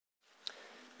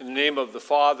In the name of the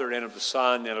Father, and of the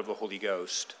Son, and of the Holy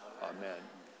Ghost. Amen.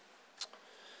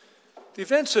 The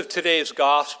events of today's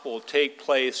gospel take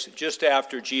place just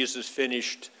after Jesus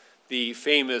finished the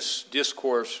famous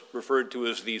discourse referred to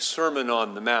as the Sermon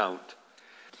on the Mount.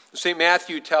 St.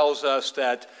 Matthew tells us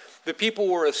that the people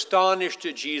were astonished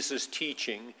at Jesus'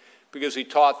 teaching because he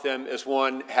taught them as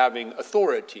one having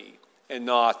authority and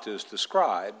not as the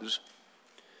scribes.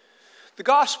 The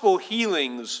gospel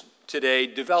healings today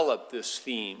develop this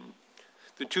theme.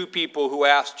 The two people who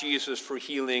asked Jesus for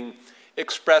healing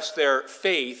express their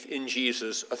faith in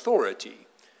Jesus' authority.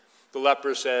 The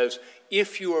leper says,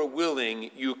 "If you are willing,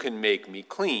 you can make me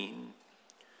clean."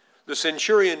 The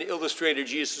centurion illustrated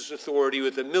Jesus' authority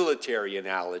with a military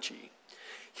analogy.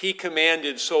 He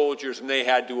commanded soldiers and they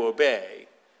had to obey.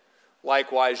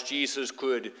 Likewise, Jesus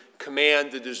could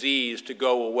command the disease to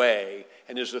go away,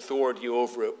 and his authority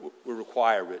over it would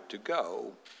require it to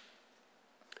go.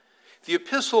 The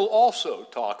epistle also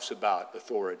talks about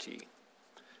authority.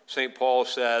 St. Paul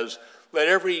says, "Let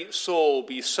every soul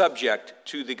be subject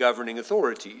to the governing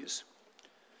authorities."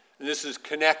 And this is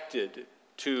connected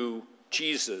to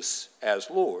Jesus as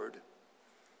Lord.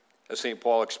 As St.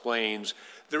 Paul explains,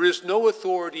 there is no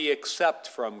authority except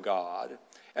from God,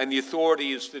 and the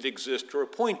authorities that exist are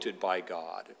appointed by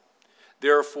God.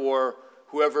 Therefore,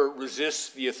 whoever resists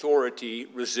the authority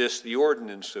resists the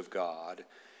ordinance of God,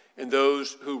 and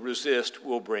those who resist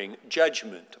will bring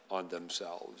judgment on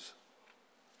themselves.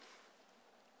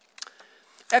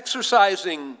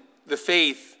 Exercising the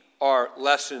faith our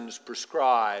lessons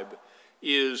prescribe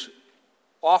is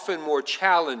often more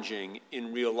challenging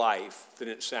in real life than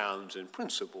it sounds in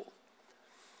principle.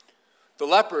 The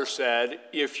leper said,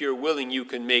 "If you're willing, you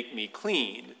can make me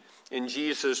clean," and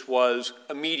Jesus was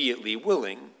immediately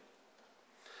willing.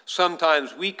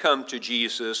 Sometimes we come to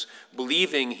Jesus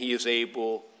believing he is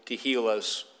able to heal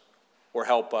us or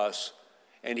help us,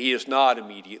 and he is not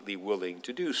immediately willing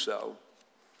to do so.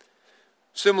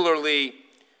 Similarly,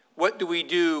 what do we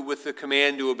do with the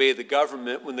command to obey the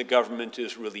government when the government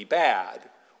is really bad,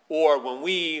 or when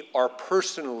we are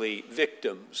personally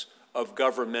victims of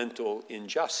governmental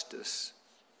injustice?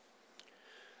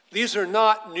 These are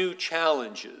not new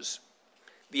challenges.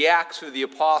 The Acts of the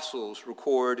Apostles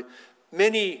record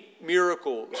many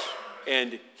miracles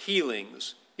and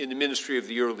healings in the ministry of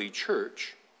the early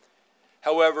church.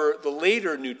 However, the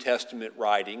later New Testament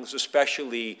writings,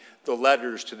 especially the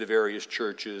letters to the various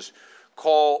churches,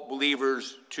 call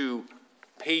believers to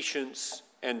patience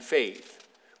and faith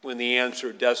when the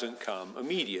answer doesn't come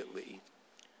immediately.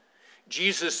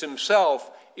 Jesus himself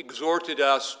exhorted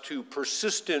us to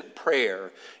persistent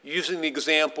prayer, using the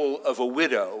example of a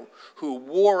widow who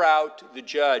wore out the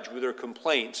judge with her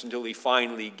complaints until he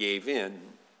finally gave in.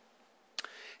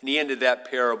 And he ended that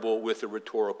parable with a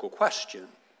rhetorical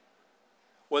question.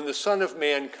 When the Son of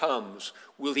Man comes,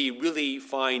 will he really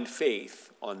find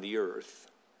faith on the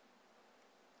earth?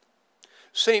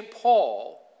 St.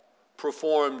 Paul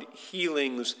performed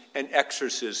healings and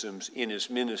exorcisms in his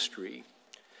ministry.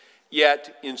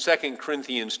 Yet in 2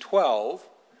 Corinthians 12,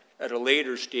 at a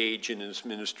later stage in his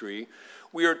ministry,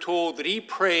 we are told that he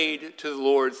prayed to the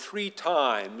Lord 3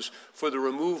 times for the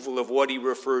removal of what he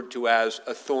referred to as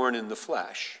a thorn in the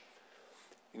flesh.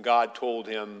 And God told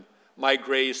him, "My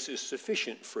grace is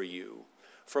sufficient for you,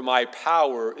 for my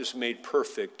power is made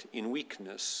perfect in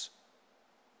weakness."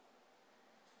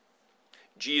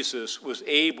 Jesus was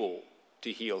able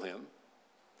to heal him,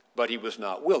 but he was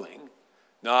not willing,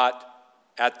 not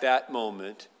at that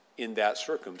moment in that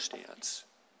circumstance.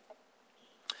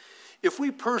 If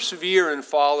we persevere in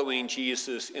following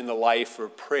Jesus in the life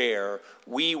of prayer,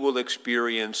 we will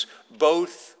experience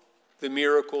both the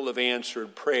miracle of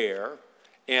answered prayer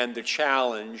and the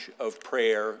challenge of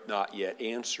prayer not yet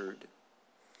answered.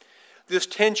 This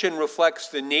tension reflects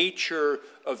the nature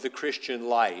of the Christian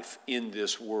life in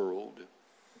this world.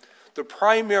 The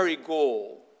primary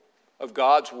goal of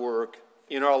God's work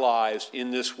in our lives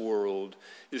in this world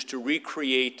is to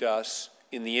recreate us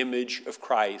in the image of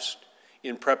Christ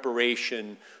in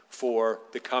preparation for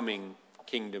the coming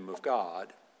kingdom of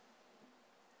God.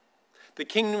 The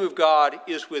kingdom of God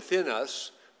is within us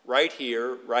right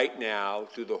here, right now,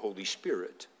 through the Holy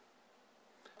Spirit.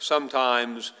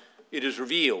 Sometimes it is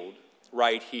revealed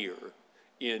right here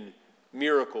in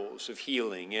miracles of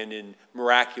healing and in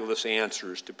miraculous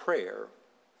answers to prayer.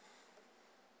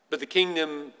 But the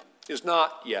kingdom is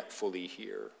not yet fully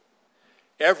here.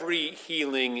 Every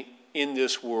healing in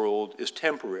this world is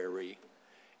temporary,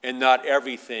 and not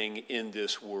everything in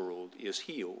this world is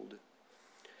healed.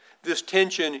 This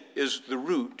tension is the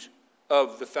root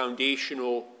of the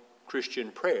foundational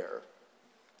Christian prayer.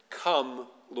 Come,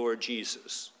 Lord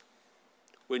Jesus.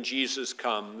 when Jesus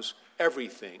comes,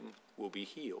 everything will be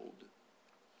healed.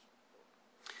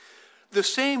 The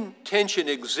same tension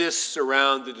exists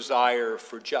around the desire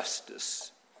for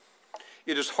justice.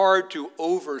 It is hard to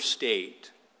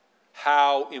overstate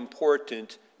how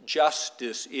important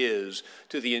justice is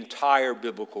to the entire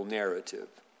biblical narrative.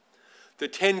 The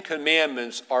Ten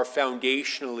Commandments are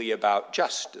foundationally about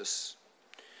justice.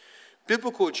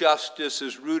 Biblical justice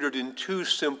is rooted in two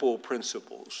simple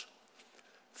principles.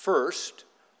 First,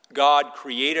 God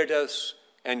created us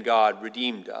and God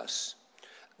redeemed us.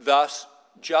 Thus,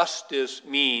 justice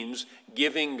means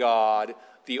giving God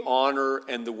the honor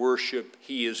and the worship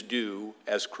he is due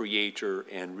as creator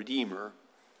and redeemer.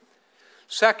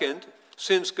 Second,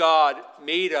 since God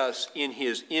made us in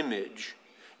his image,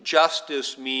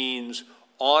 justice means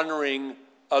honoring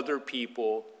other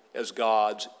people as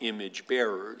God's image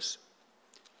bearers.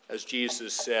 As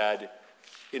Jesus said,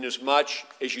 "Inasmuch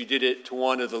as you did it to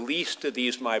one of the least of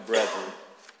these my brethren,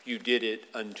 you did it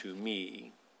unto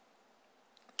me."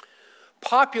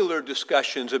 Popular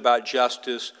discussions about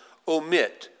justice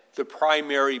omit the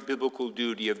primary biblical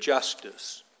duty of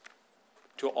justice,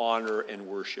 to honor and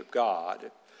worship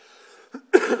God.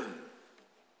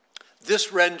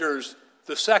 This renders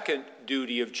the second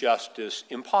duty of justice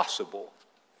impossible.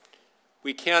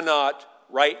 We cannot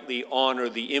rightly honor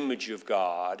the image of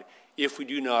God if we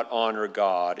do not honor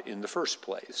God in the first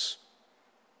place.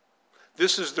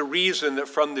 This is the reason that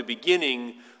from the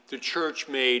beginning, the church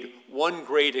made one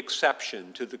great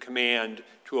exception to the command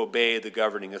to obey the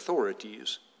governing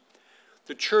authorities.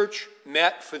 The church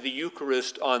met for the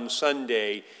Eucharist on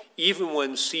Sunday even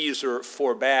when Caesar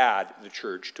forbade the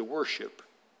church to worship.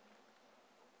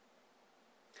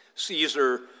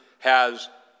 Caesar has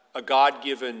a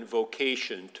God-given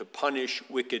vocation to punish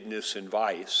wickedness and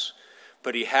vice,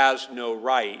 but he has no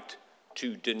right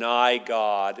to deny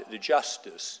God the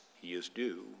justice he is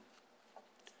due.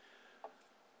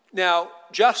 Now,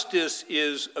 justice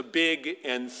is a big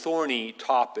and thorny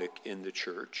topic in the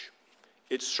church.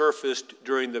 It surfaced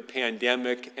during the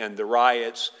pandemic and the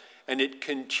riots, and it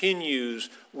continues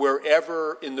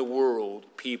wherever in the world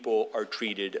people are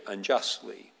treated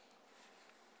unjustly.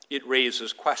 It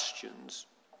raises questions.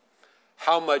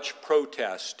 How much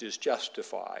protest is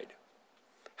justified?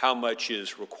 How much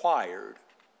is required?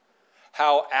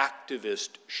 How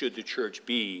activist should the church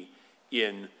be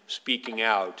in speaking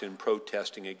out and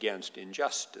protesting against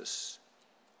injustice?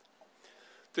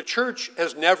 The church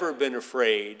has never been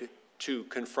afraid to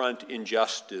confront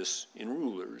injustice in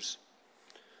rulers.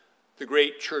 The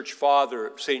great church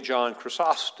father, St. John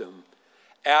Chrysostom,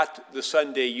 at the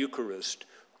Sunday Eucharist,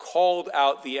 called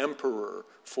out the emperor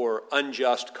for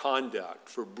unjust conduct,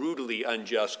 for brutally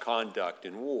unjust conduct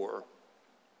in war,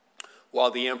 while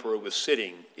the emperor was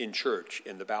sitting in church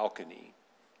in the balcony.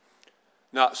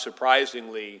 Not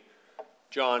surprisingly,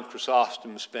 John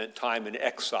Chrysostom spent time in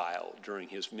exile during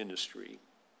his ministry.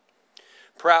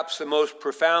 Perhaps the most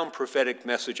profound prophetic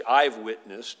message I've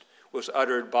witnessed was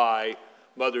uttered by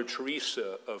Mother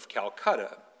Teresa of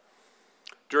Calcutta.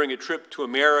 During a trip to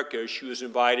America, she was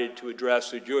invited to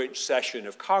address a joint session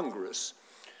of Congress.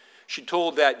 She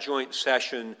told that joint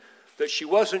session that she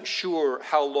wasn't sure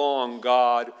how long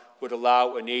God would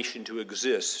allow a nation to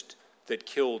exist that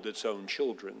killed its own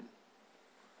children.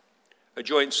 A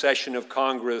joint session of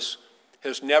Congress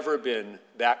has never been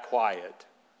that quiet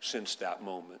since that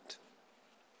moment.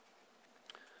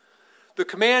 The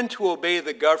command to obey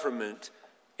the government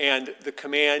and the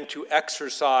command to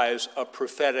exercise a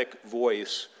prophetic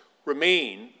voice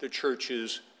remain the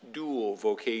church's dual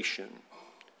vocation.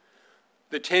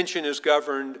 The tension is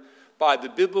governed by the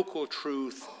biblical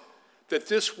truth that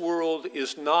this world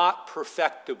is not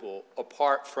perfectible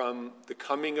apart from the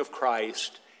coming of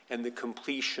Christ and the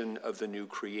completion of the new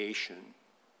creation.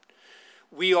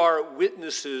 We are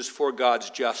witnesses for God's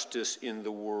justice in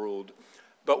the world,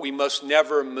 but we must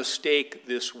never mistake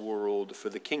this world for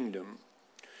the kingdom.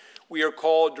 We are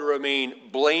called to remain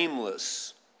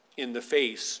blameless in the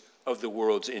face of the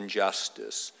world's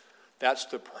injustice. That's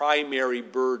the primary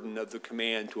burden of the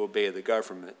command to obey the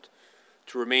government,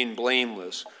 to remain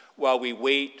blameless while we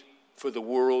wait for the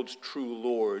world's true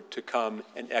Lord to come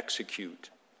and execute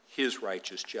his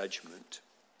righteous judgment.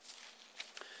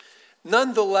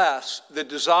 Nonetheless, the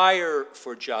desire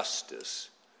for justice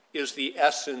is the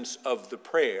essence of the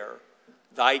prayer,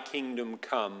 "Thy kingdom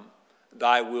come,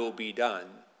 thy will be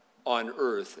done, on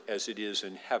earth as it is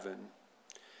in heaven."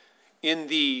 In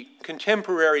the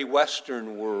contemporary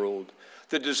Western world,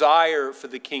 the desire for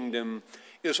the kingdom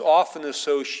is often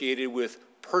associated with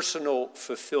personal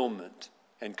fulfillment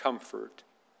and comfort.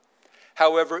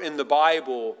 However, in the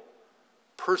Bible,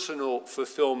 personal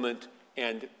fulfillment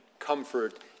and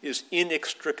comfort is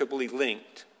inextricably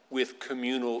linked with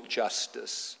communal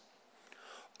justice.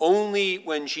 Only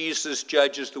when Jesus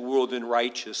judges the world in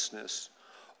righteousness,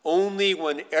 only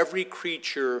when every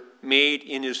creature made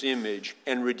in his image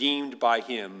and redeemed by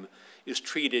him is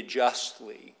treated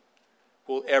justly,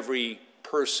 will every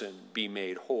person be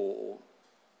made whole.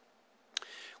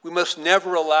 We must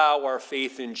never allow our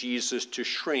faith in Jesus to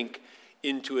shrink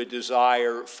into a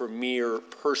desire for mere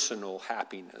personal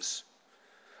happiness.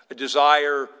 A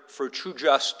desire for true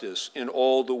justice in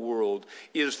all the world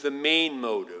is the main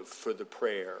motive for the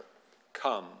prayer,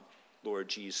 "Come, Lord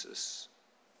Jesus."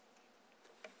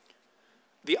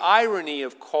 The irony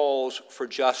of calls for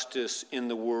justice in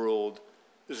the world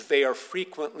is they are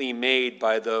frequently made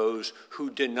by those who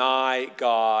deny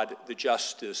God the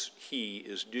justice he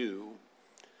is due.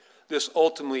 This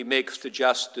ultimately makes the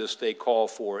justice they call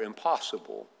for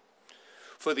impossible.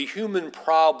 For the human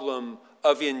problem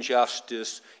of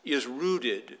injustice is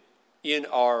rooted in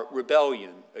our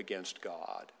rebellion against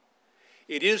God.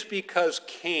 It is because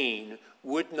Cain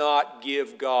would not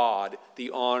give God the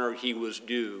honor he was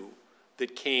due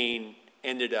that Cain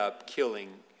ended up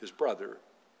killing his brother.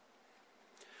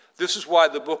 This is why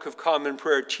the Book of Common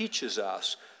Prayer teaches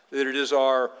us that it is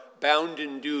our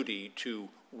bounden duty to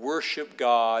worship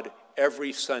God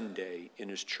every Sunday in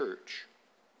his church.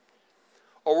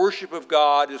 Our worship of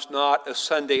God is not a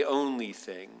Sunday-only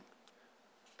thing,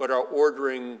 but our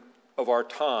ordering of our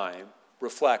time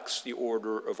reflects the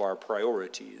order of our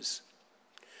priorities.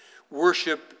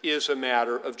 Worship is a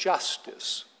matter of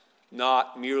justice,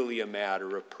 not merely a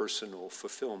matter of personal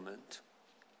fulfillment.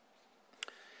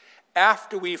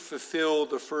 After we fulfill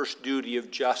the first duty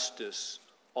of justice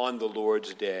on the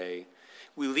Lord's Day,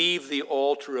 we leave the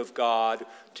altar of God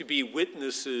to be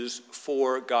witnesses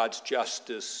for God's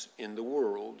justice in the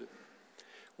world.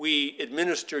 We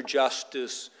administer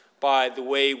justice by the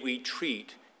way we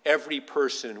treat every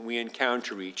person we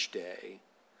encounter each day,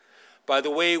 by the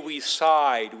way we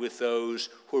side with those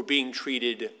who are being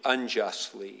treated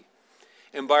unjustly,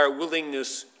 and by our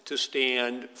willingness to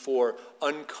stand for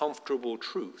uncomfortable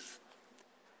truth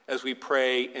as we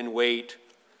pray and wait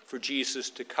for Jesus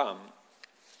to come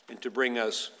and to bring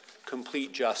us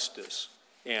complete justice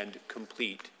and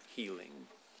complete healing.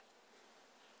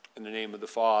 In the name of the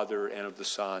Father, and of the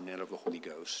Son, and of the Holy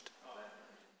Ghost.